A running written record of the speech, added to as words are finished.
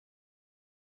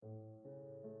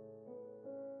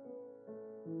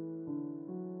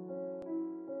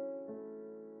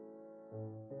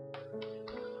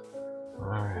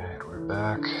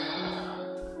back.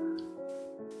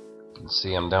 You can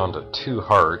see I'm down to 2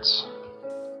 hearts.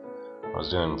 I was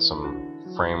doing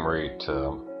some frame rate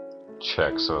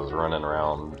checks, so I was running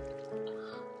around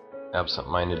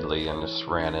absent-mindedly and just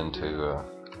ran into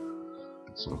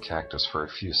some cactus for a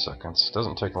few seconds. It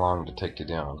doesn't take long to take you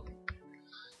down.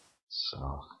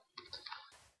 So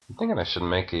I'm thinking I should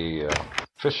make a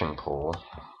fishing pole.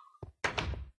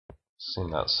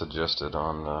 Seen that suggested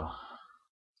on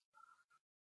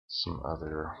some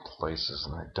other places,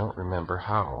 and I don't remember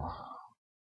how.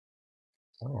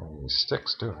 I don't have any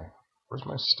sticks, do I? Where's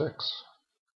my sticks?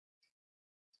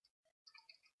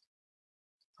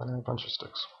 I have a bunch of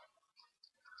sticks.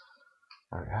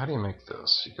 Alright, how do you make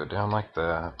this? You go down like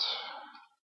that,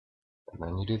 and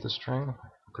then you do the string?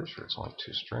 I'm pretty sure it's only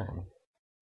 2 string.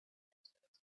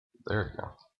 There you go.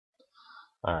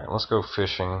 Alright, let's go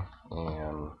fishing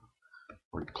and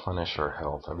replenish our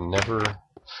health. I've never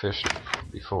fished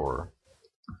before.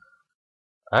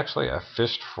 Actually, I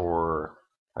fished for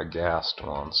a ghast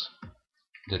once.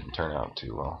 Didn't turn out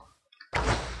too well.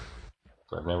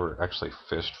 But I've never actually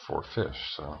fished for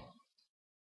fish, so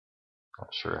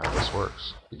not sure how this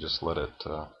works. You just let it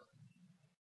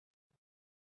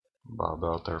bob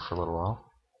out there for a little while.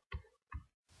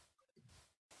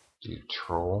 Do you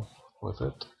troll with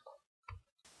it?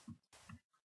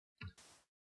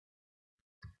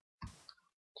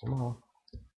 Come on.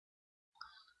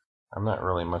 I'm not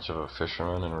really much of a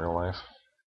fisherman in real life,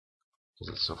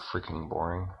 because it's so freaking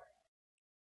boring.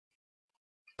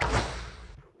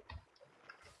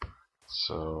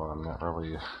 So I'm not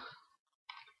really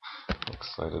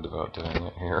excited about doing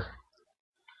it here.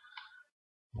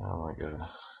 Oh my god,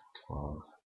 come on.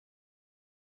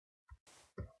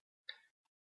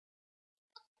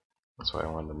 That's why I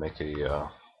wanted to make a,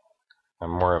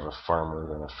 I'm more of a farmer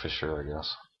than a fisher, I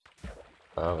guess.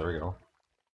 Oh, there we go.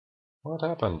 What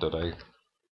happened? Did I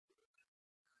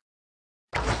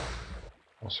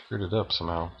screwed it up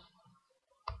somehow.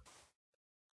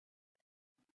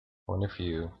 Wonder if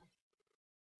you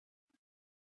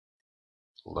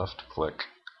left click.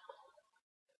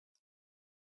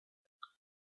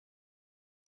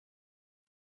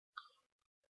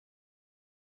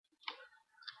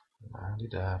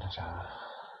 Da-da-da-da.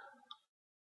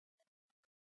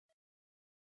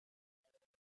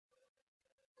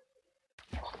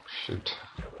 Oh, shoot.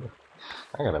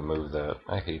 I gotta move that.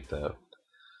 I hate that.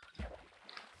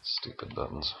 Stupid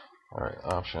buttons. Alright,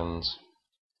 options,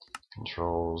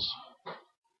 controls,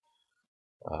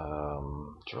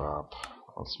 drop.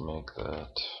 Let's make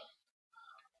that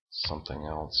something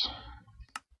else.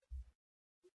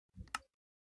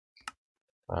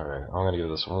 Alright, I'm gonna give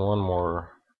this one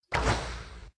more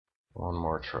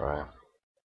try. I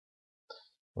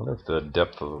wonder if the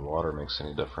depth of the water makes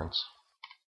any difference.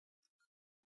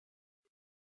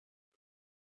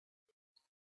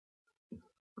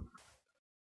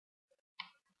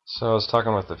 So I was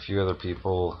talking with a few other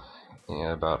people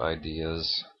about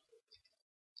ideas,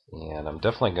 and I'm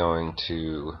definitely going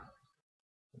to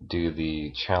do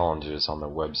the challenges on the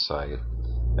website.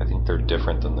 I think they're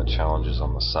different than the challenges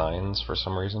on the signs for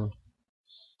some reason.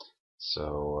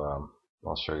 So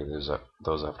I'll show you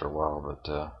those after a while, but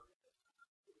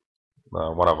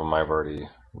one of them I've already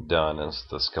done is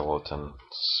the skeleton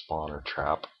spawner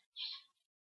trap.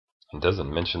 It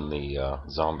doesn't mention the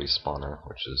zombie spawner,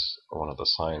 which is one of the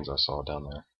signs I saw down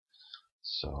there.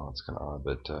 So it's kind of odd,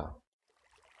 but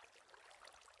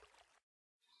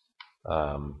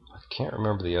I can't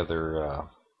remember the other,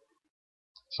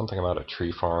 something about a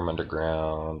tree farm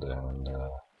underground, and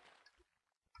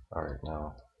alright,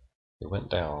 now it went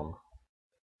down.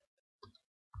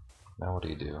 Now what do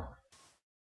you do?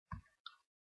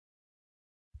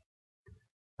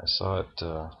 I saw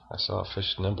a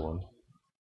fish nibbling.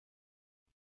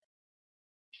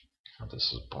 God,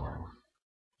 this is boring.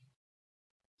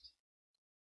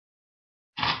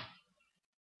 I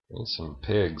need some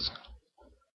pigs.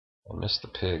 I miss the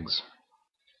pigs.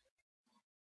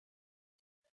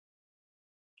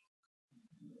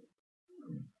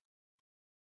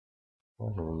 I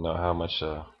don't even know how much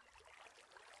a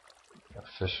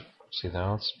fish. See,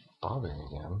 now it's bobbing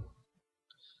again.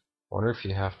 I wonder if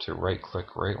you have to right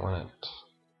click right when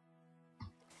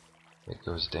it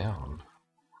goes down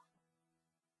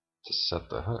to set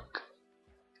the hook.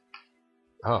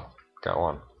 Oh, got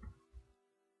one.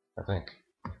 I think.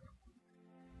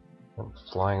 I'm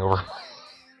flying over.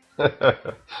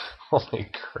 Holy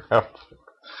crap.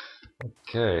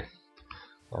 Okay.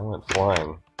 I went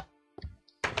flying.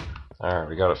 Alright,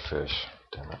 we got a fish.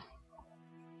 Damn it.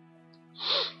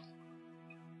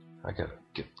 I gotta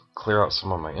clear out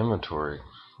some of my inventory.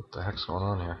 What the heck's going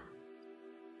on here?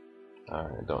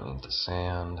 Alright, don't need the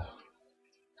sand.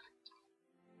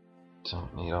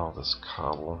 Don't need all this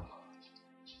cobble.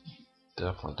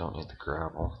 Definitely don't need the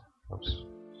gravel. Oops.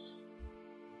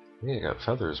 Yeah, I got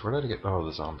feathers. Where did I get? Oh,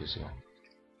 the zombies here.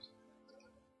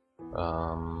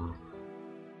 Now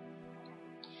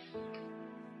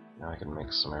I can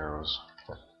make some arrows.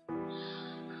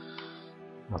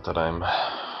 Not that I'm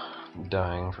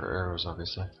dying for arrows,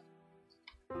 obviously.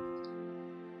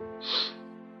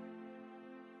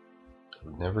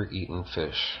 I've never eaten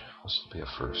fish. This will be a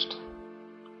first.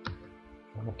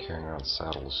 I'm not carrying around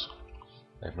saddles.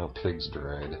 I have no pigs to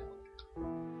ride.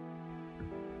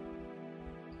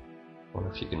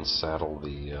 Wonder if you can saddle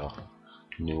the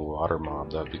new water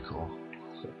mob. That'd be cool.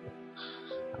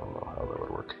 I don't know how that would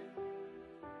work.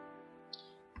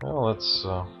 Well, that's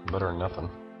better than nothing.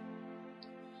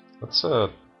 Let's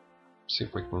see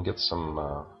if we can get some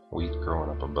wheat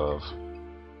growing up above.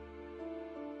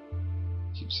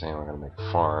 Keep saying we're gonna make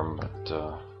a farm, but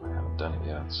I haven't done it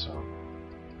yet. So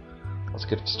let's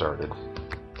get it started.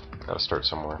 Gotta start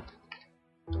somewhere.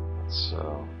 Let's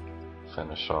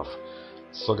finish off.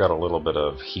 Still got a little bit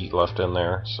of heat left in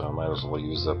there, so I might as well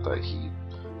use up that heat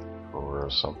for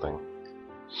something.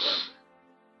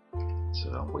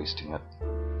 Instead of wasting it.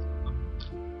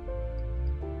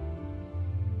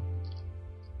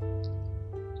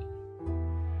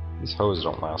 These hoes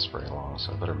don't last very long,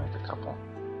 so I better make a couple.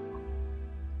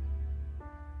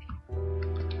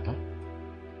 Okay.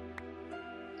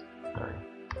 Alright.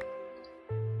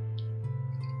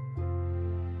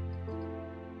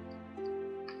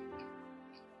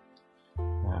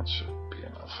 That should be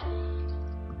enough.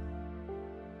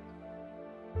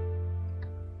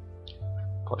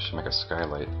 Probably should make a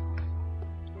skylight.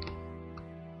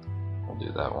 We'll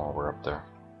do that while we're up there.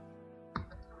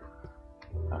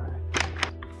 Alright.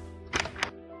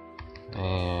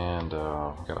 And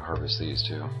gotta harvest these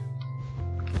too.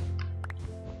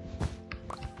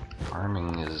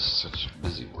 Farming is such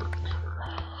busy work, or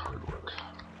hard work.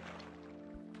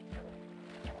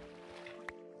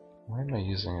 Why am I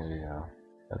using a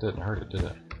that didn't hurt it, did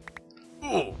it?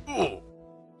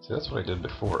 See, that's what I did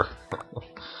before.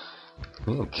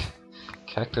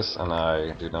 Cactus and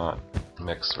I do not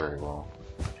mix very well.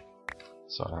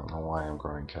 So I don't know why I'm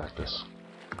growing cactus.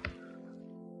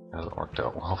 It hasn't worked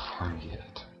out well for me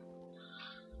yet.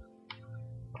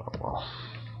 Oh well.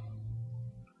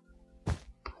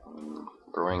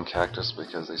 Growing cactus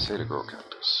because they say to grow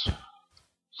cactus.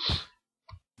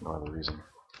 No other reason.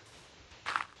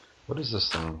 What is this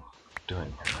thing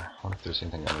doing here? I wonder if there's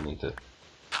anything underneath it.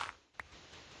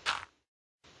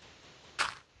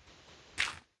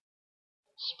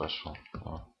 Special.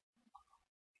 Oh.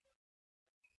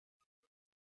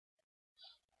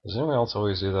 Does anyone else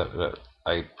always do that?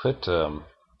 I put the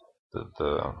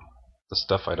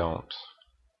stuff I don't,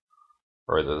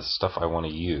 or the stuff I want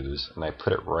to use, and I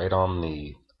put it right on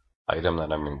the item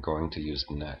that I'm going to use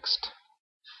next.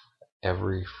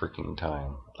 Every freaking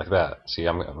time. Like that. See,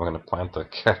 I'm going to plant the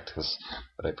cactus,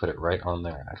 but I put it right on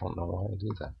there. I don't know why I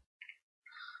do that.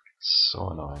 It's so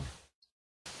annoying.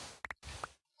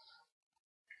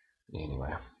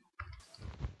 Anyway.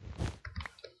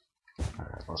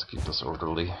 Alright, let's keep this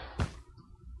orderly.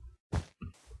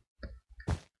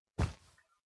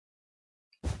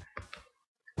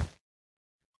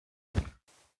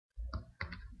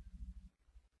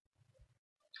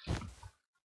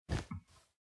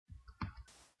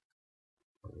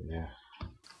 Yeah.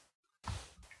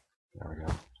 There we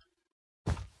go.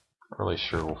 Not really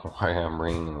sure why I'm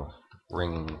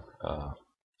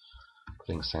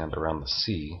putting sand around the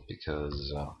sea,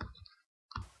 because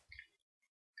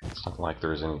it's not like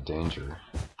there's any danger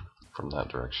from that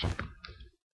direction.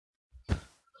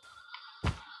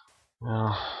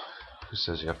 Well, who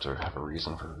says you have to have a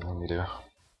reason for everything you do?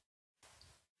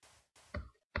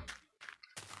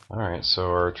 Alright,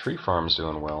 so our tree farm's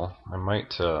doing well. I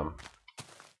might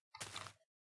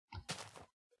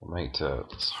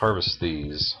let's harvest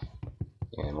these,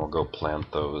 and we'll go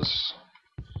plant those,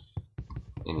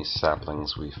 any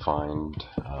saplings we find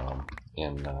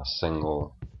in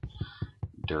single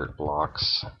dirt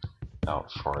blocks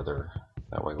out farther.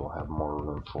 That way we'll have more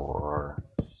room for our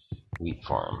wheat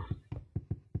farm,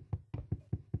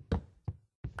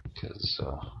 because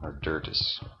our dirt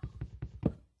is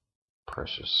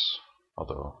precious,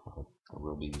 although I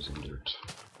will be using dirt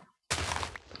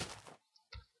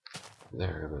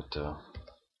there, but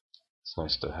it's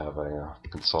nice to have a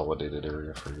consolidated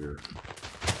area for your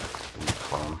wheat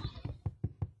farm.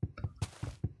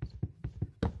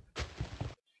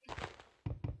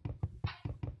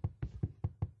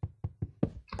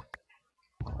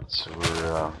 Alright, so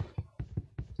we're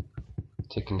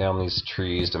taking down these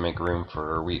trees to make room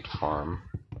for our wheat farm.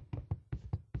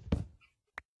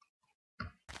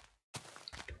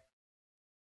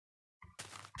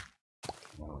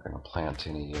 And we're going to plant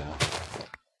any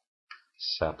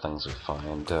saplings we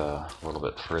find a little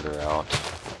bit further out.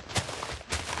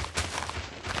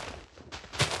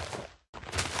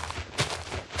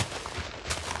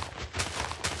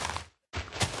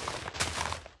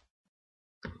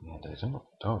 And I don't...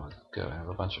 Oh, good, I have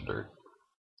a bunch of dirt.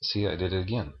 See, I did it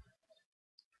again.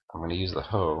 I'm going to use the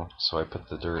hoe, so I put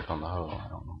the dirt on the hoe. I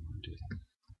don't know how to do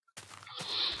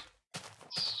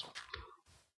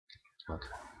that.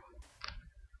 Okay.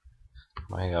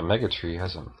 My mega tree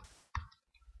hasn't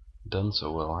done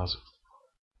so well, has it?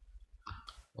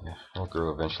 Yeah, it'll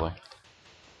grow eventually.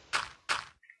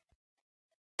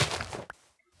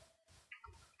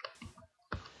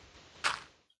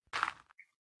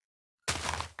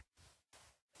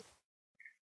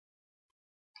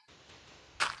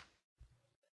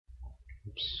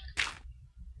 Oops.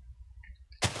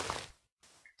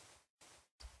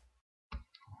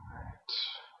 Alright.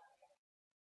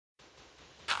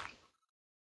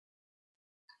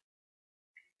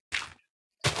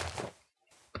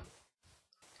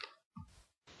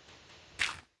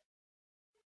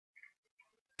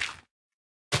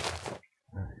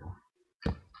 There we go.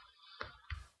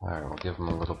 Alright, we'll give them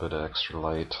a little bit of extra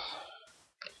light.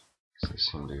 They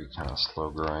seem to be kind of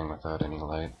slow growing without any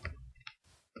light.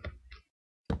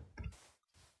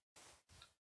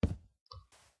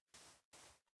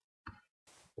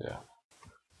 Yeah.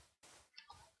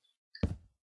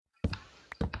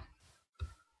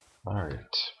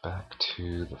 Alright, back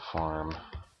to the farm.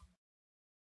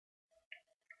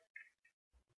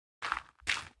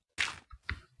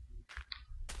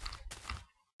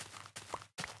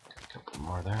 A couple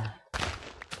more there.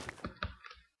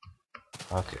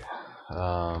 Okay.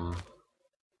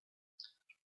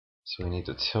 So we need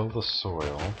to till the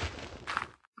soil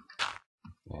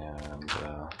and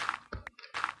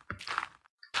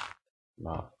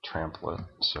not trample it.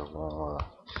 So we'll,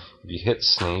 if you hit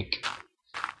snake,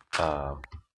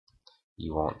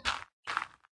 you won't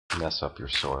mess up your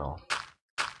soil.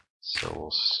 So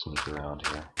we'll sneak around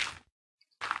here.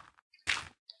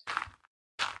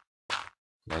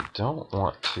 I don't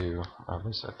want to. At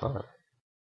least I thought.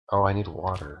 Oh, I need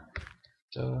water.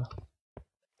 Duh.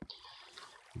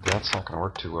 That's not going to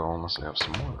work too well unless I have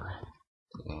some water.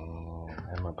 And I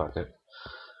have my bucket.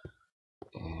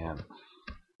 And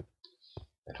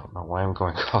I don't know why I'm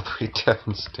going all the way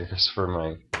downstairs for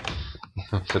my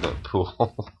infinite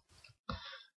pool.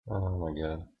 Oh my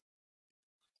god.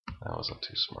 That wasn't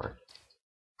too smart.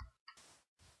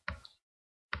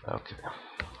 Okay.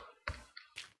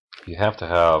 You have to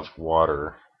have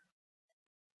water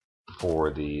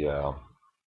for the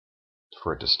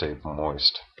for it to stay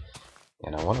moist.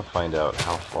 And I want to find out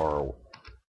how far.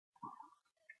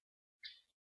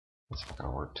 That's not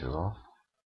going to work too well.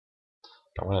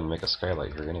 I wanted to make a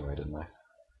skylight here anyway, didn't I?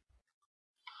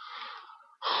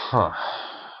 Huh.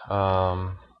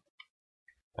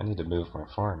 I need to move my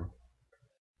farm.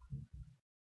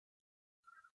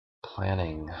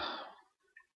 Planning.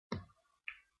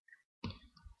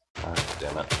 Ah,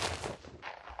 damn it.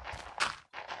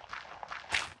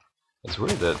 It's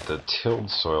weird that the tilled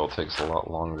soil takes a lot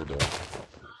longer to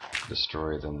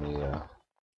destroy than the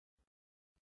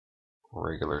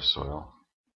regular soil.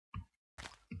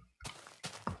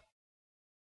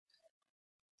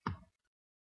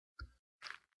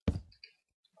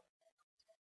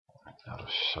 Out of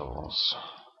shovels.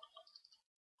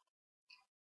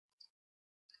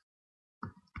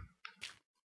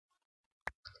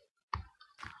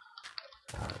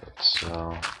 Alright,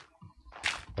 so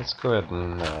let's go ahead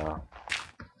and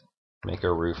make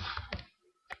a roof.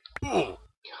 God.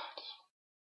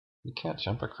 You can't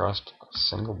jump across a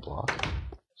single block.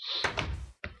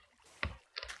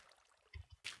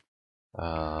 What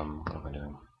am I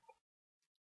doing?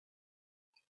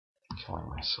 Killing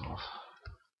myself.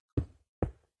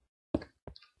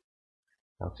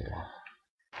 Okay.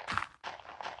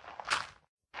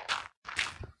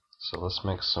 So let's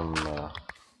make some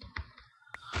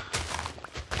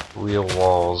real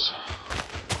walls.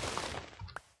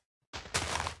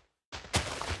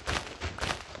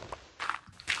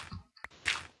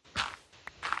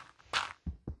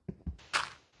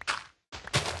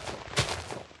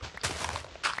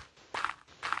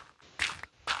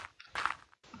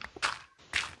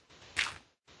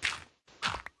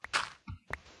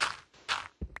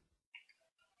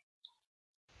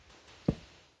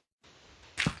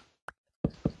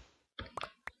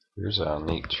 Here's a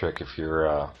neat trick if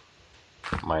you're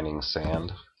mining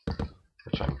sand,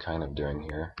 which I'm kind of doing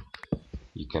here.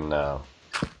 You can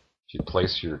if you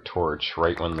place your torch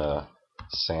right when the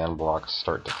sand blocks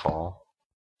start to fall,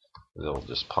 they'll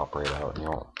just pop right out and you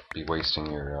won't be wasting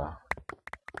your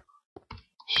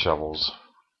shovels.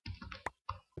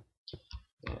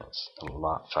 Yeah, it's a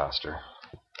lot faster.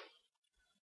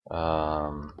 Do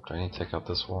I need to take out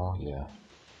this wall? Yeah.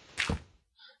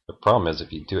 The problem is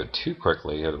if you do it too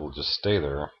quickly, it will just stay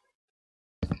there.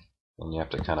 And you have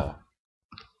to kind of...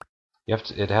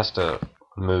 it has to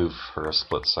move for a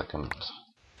split second.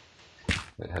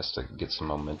 It has to get some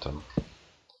momentum.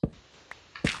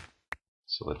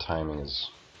 So the timing is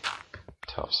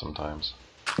tough sometimes.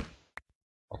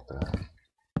 Like that.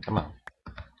 Come on.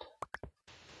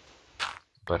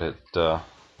 But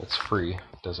it's free.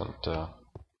 It doesn't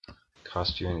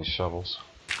cost you any shovels.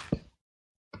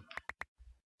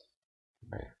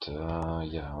 Right,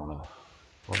 yeah,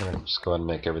 we're gonna just go ahead and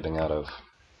make everything out of...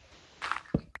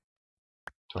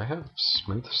 Do I have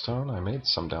smooth stone? I made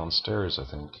some downstairs, I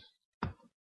think.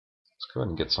 Let's go ahead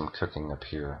and get some cooking up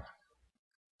here.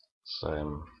 So I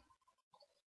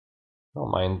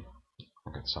don't mind...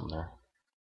 I got some there.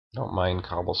 I don't mind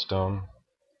cobblestone,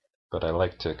 but I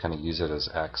like to kind of use it as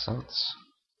accents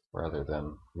rather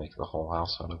than make the whole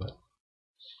house out of it.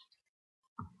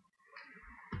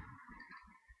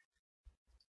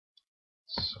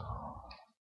 So,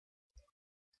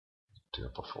 do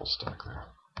up a full stack there.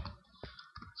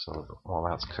 So while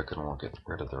that's cooking, we'll get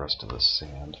rid of the rest of the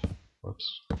sand.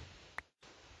 Whoops.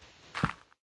 Come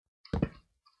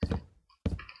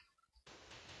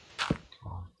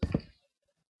on.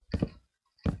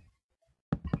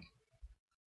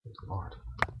 Good Lord.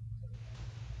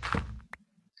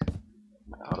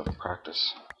 I'm out of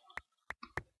practice.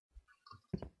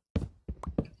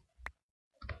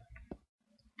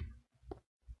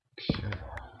 Okay.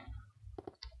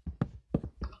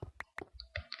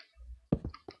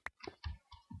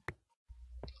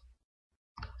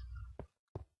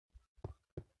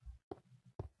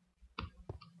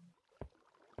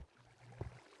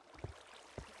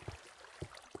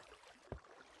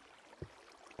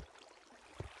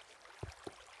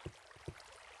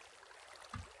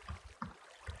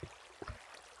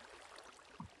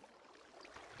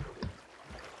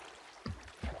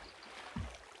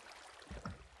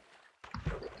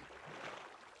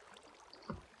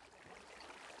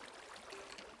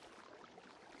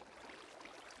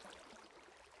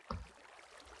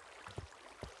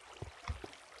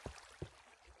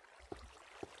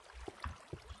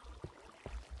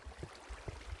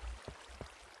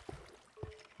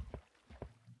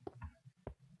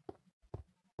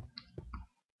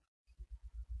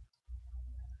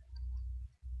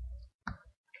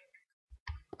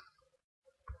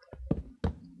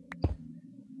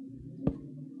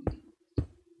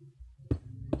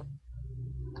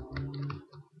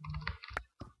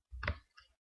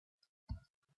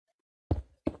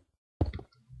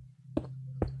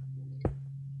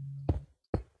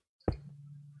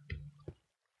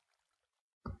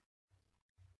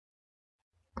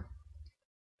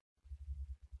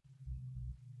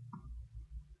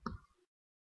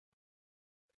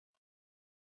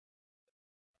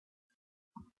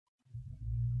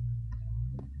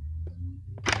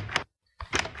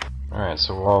 Alright,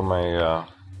 so while my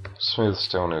smooth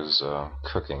stone is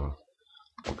cooking,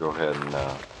 we'll go ahead and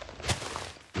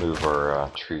move our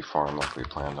tree farm like we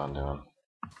planned on doing.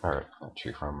 Alright, not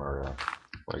tree farm, our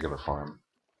regular farm.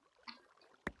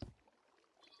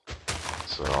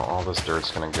 So all this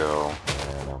dirt's gonna go,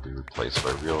 and it'll be replaced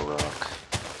by real rock,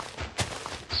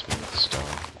 smooth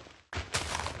stone.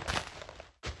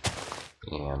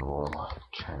 And we'll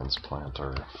transplant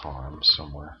our farm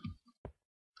somewhere.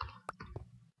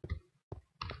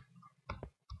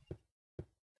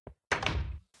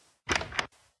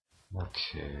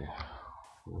 Okay,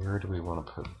 where do we want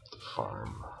to put the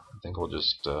farm? I think we'll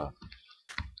just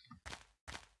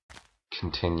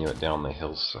continue it down the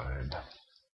hillside.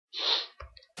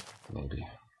 Maybe.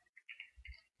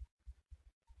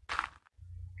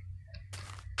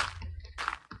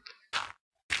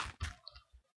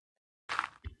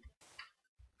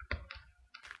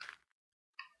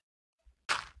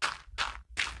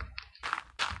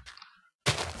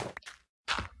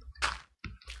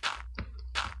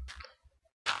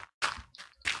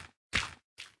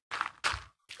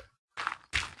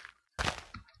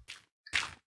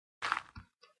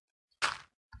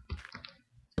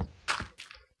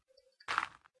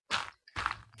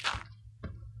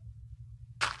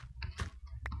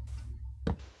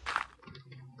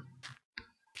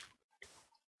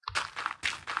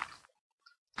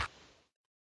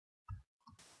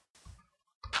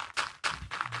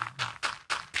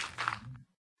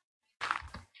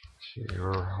 Okay,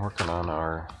 we're working on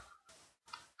our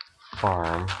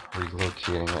farm,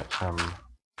 relocating it from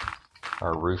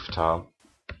our rooftop.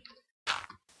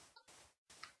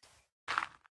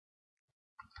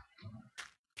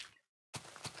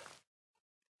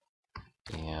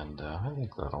 And I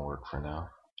think that'll work for now.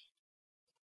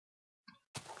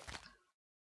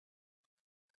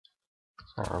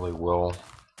 It's not really well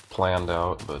planned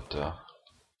out, but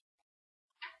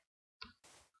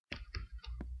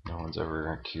no one's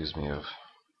ever accused me of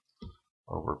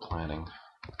over planning.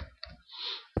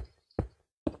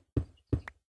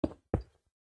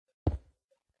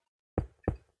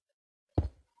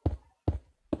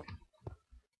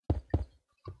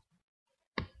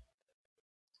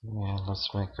 And let's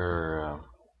make our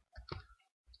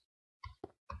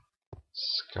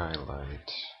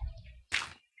skylight.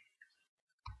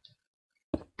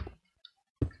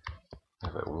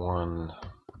 Have it one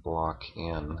block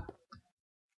in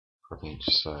from each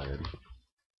side.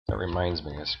 That reminds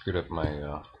me, I screwed up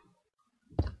my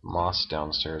moss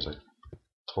downstairs. I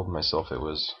told myself it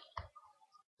was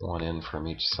one in from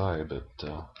each side, but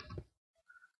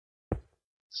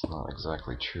it's not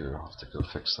exactly true. I'll have to go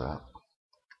fix that.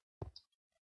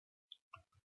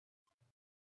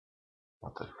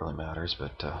 Not that it really matters,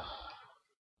 but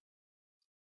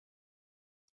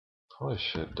probably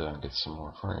should get some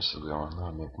more furnaces going. That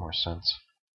would make more sense.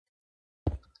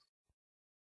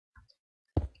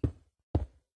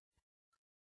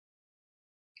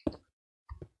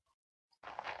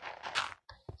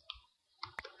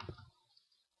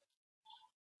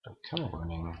 I'm kind of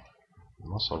running.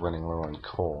 I'm also running low on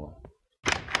coal.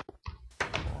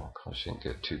 Probably shouldn't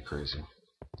get too crazy.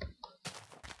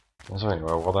 So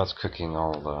anyway, while that's cooking,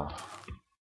 I'll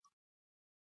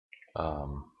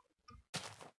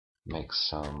make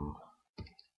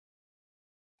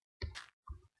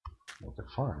a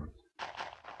farm.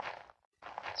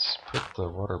 Let's put the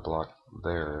water block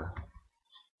there,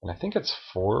 and I think it's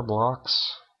 4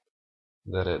 blocks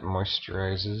that it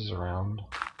moisturizes around.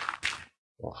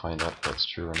 We'll find out if that's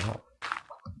true or not.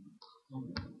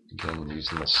 Again,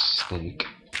 using the snake.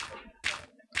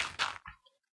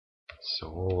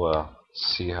 So we'll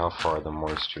see how far the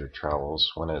moisture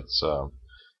travels. When it's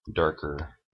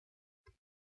darker,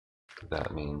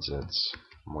 that means it's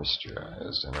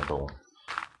moisturized and it'll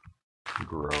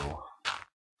grow.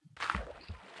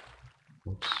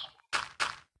 Oops.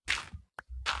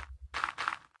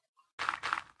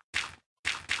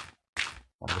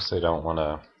 Obviously I don't want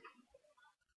to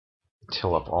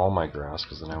till up all my grass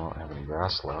because then I won't have any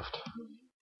grass left.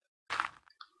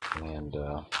 And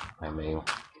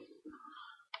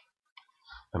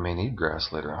I may need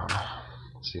grass later on.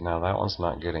 See, now that one's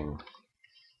not getting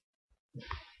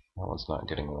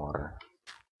water,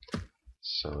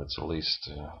 so it's at least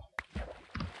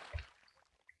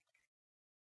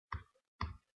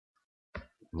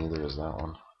neither is that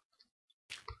one.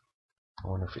 I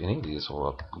wonder if any of these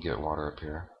will get water up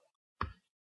here.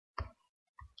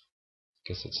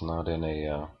 Guess it's not in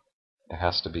a. It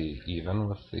has to be even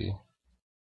with the.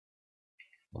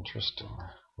 Interesting.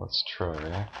 Let's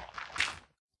try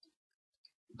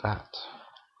that.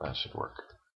 That should work.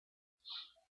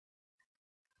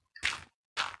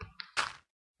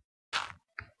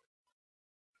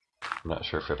 I'm not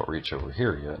sure if it'll reach over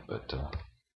here yet, but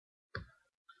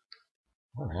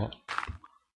alright.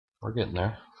 We're getting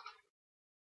there.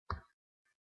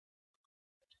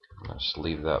 I'll just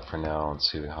leave that for now and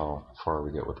see how far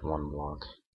we get with 1 block.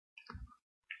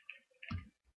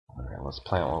 Alright, let's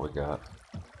plant what we got.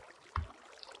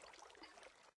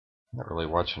 Not really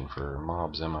watching for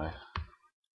mobs, am I?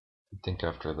 I think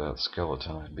after that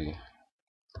skeleton I'd be a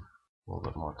little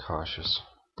bit more cautious.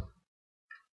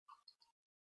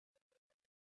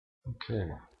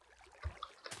 Okay.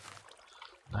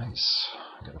 Nice.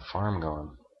 Got a farm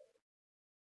going.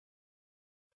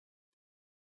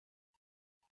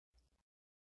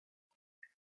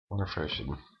 Wonder if I should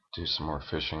do some more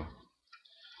fishing.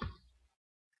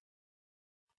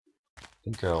 I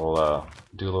think I'll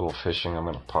do a little fishing. I'm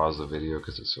going to pause the video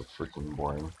because it's so freaking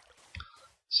boring.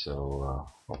 So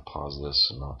I'll pause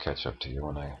this and I'll catch up to you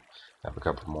when I have a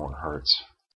couple more hearts.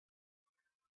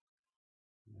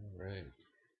 Alright.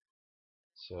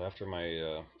 So after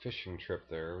my fishing trip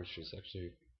there, which was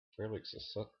actually fairly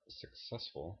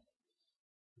successful,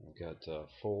 I got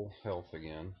full health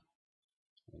again,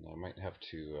 and I might have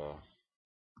to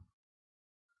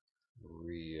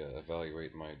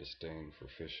re-evaluate my disdain for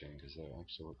fishing because that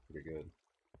actually worked pretty good.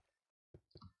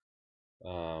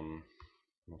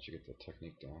 Once you get the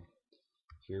technique down.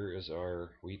 Here is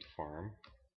our wheat farm,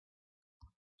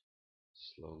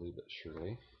 slowly but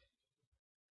surely,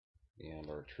 and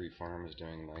our tree farm is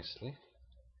doing nicely.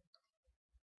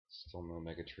 Still no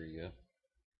mega tree yet.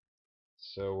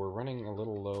 So we're running a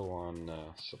little low on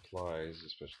supplies,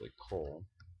 especially coal.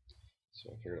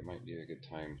 So I figured it might be a good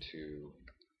time to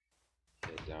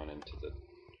head down into the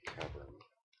cavern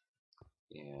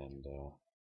and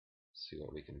see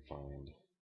what we can find.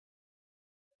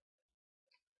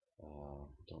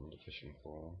 Don't need a fishing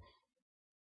pole.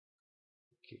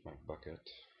 Keep my bucket.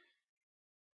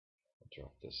 I'll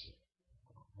drop this.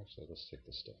 Actually, let's take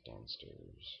this stuff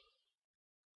downstairs.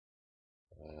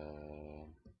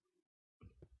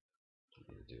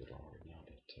 Don't need to do it all right now,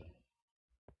 but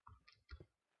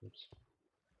oops.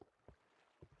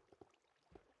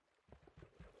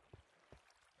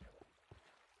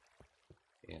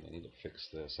 And I need to fix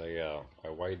this. I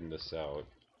widened this out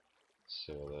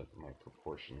so that my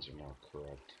proportions are now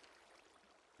correct,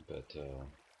 but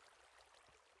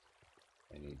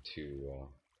I need to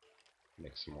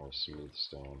make some more smooth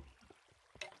stone,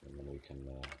 and then we can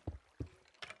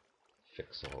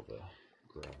fix all the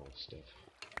gravel stuff.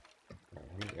 Alright,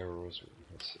 how many arrows?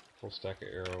 That's a full stack of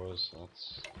arrows.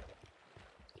 That's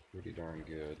pretty darn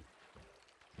good.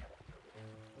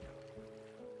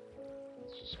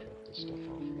 Let's just drop this stuff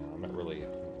off now. I don't really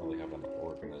have an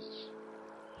organized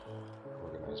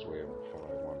way of how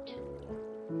I want to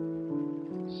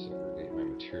segregate my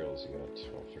materials yet.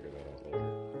 I'll figure that out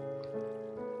later.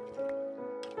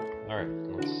 Alright,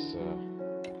 let's